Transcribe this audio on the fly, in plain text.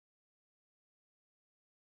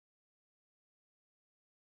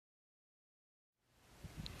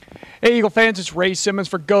Hey, Eagle fans, it's Ray Simmons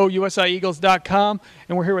for GoUSIEagles.com,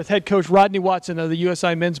 and we're here with head coach Rodney Watson of the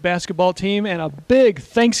USI men's basketball team, and a big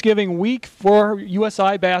Thanksgiving week for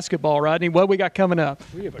USI basketball. Rodney, what we got coming up?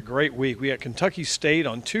 We have a great week. We got Kentucky State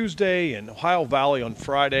on Tuesday and Ohio Valley on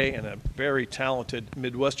Friday, and a very talented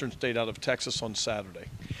Midwestern State out of Texas on Saturday.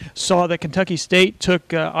 Saw that Kentucky State took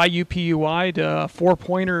IUPUI to a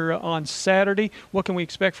four-pointer on Saturday. What can we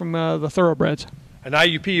expect from the Thoroughbreds? An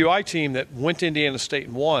IUPUI team that went to Indiana State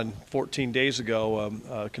and won 14 days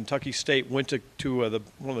ago. Kentucky State went to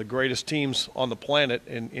one of the greatest teams on the planet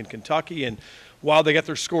in Kentucky, and while they got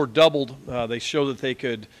their score doubled, they showed that they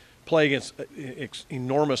could play against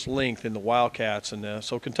enormous length in the Wildcats. And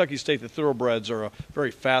so Kentucky State, the Thoroughbreds, are a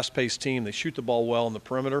very fast-paced team. They shoot the ball well in the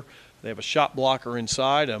perimeter. They have a shot blocker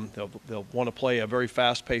inside. They'll want to play a very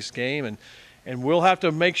fast-paced game, and we'll have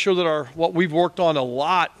to make sure that what we've worked on a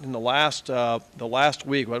lot in the last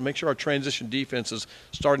week, we'll make sure our transition defense is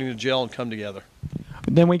starting to gel and come together.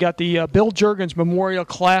 Then we got the Bill Joergens Memorial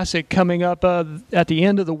Classic coming up at the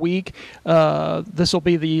end of the week. This will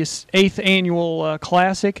be the 8th annual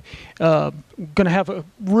Classic. Going to have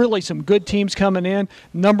really some good teams coming in.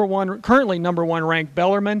 Currently number one ranked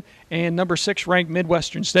Bellarmine, and number 6 ranked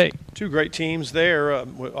Midwestern State. Two great teams there.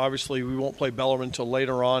 Obviously, we won't play Bellarmine until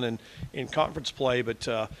later on in conference play, but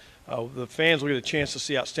the fans will get a chance to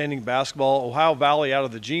see outstanding basketball. Ohio Valley out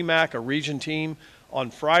of the GMAC, a region team, on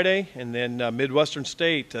Friday, and then Midwestern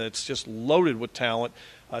State, it's just loaded with talent.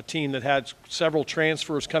 A team that had several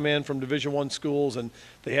transfers come in from Division I schools, and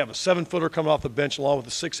they have a 7-footer coming off the bench along with a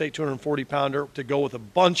 6'8", 240-pounder to go with a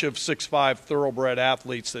bunch of 6'5" thoroughbred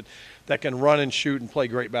athletes that can run and shoot and play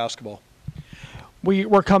great basketball.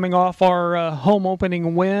 We're coming off our home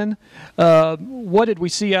opening win. What did we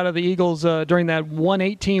see out of the Eagles during that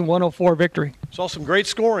 118-104 victory? Saw some great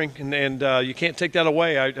scoring, and you can't take that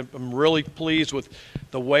away. I'm really pleased with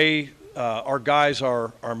the way our guys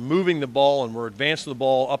are moving the ball, and we're advancing the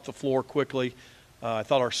ball up the floor quickly. I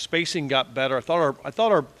thought our spacing got better. I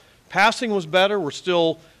thought our passing was better. We're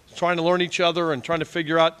still trying to learn each other and trying to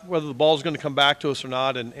figure out whether the ball is going to come back to us or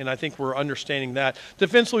not, and I think we're understanding that.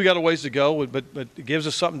 Defensively, we got a ways to go, but it gives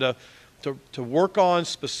us something to work on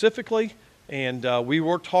specifically, and we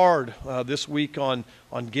worked hard this week on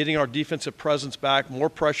getting our defensive presence back, more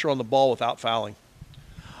pressure on the ball without fouling.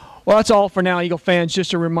 Well, that's all for now, Eagle fans.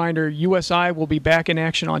 Just a reminder, USI will be back in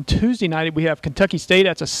action on Tuesday night. We have Kentucky State.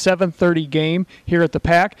 That's a 7:30 game here at the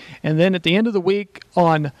PAC, and then at the end of the week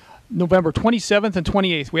on November 27th and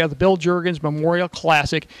 28th, we have the Bill Joergens Memorial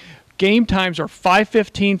Classic. Game times are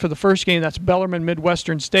 5:15 for the first game. That's Bellarmine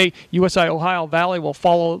Midwestern State. USI Ohio Valley will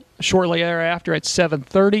follow shortly thereafter at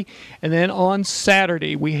 7:30. And then on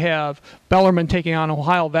Saturday, we have Bellarmine taking on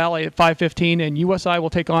Ohio Valley at 5:15, and USI will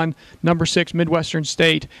take on number 6 Midwestern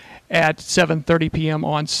State at 7:30 p.m.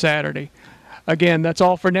 on Saturday. Again, that's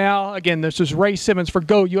all for now. Again, this is Ray Simmons for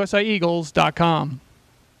GoUSIEagles.com.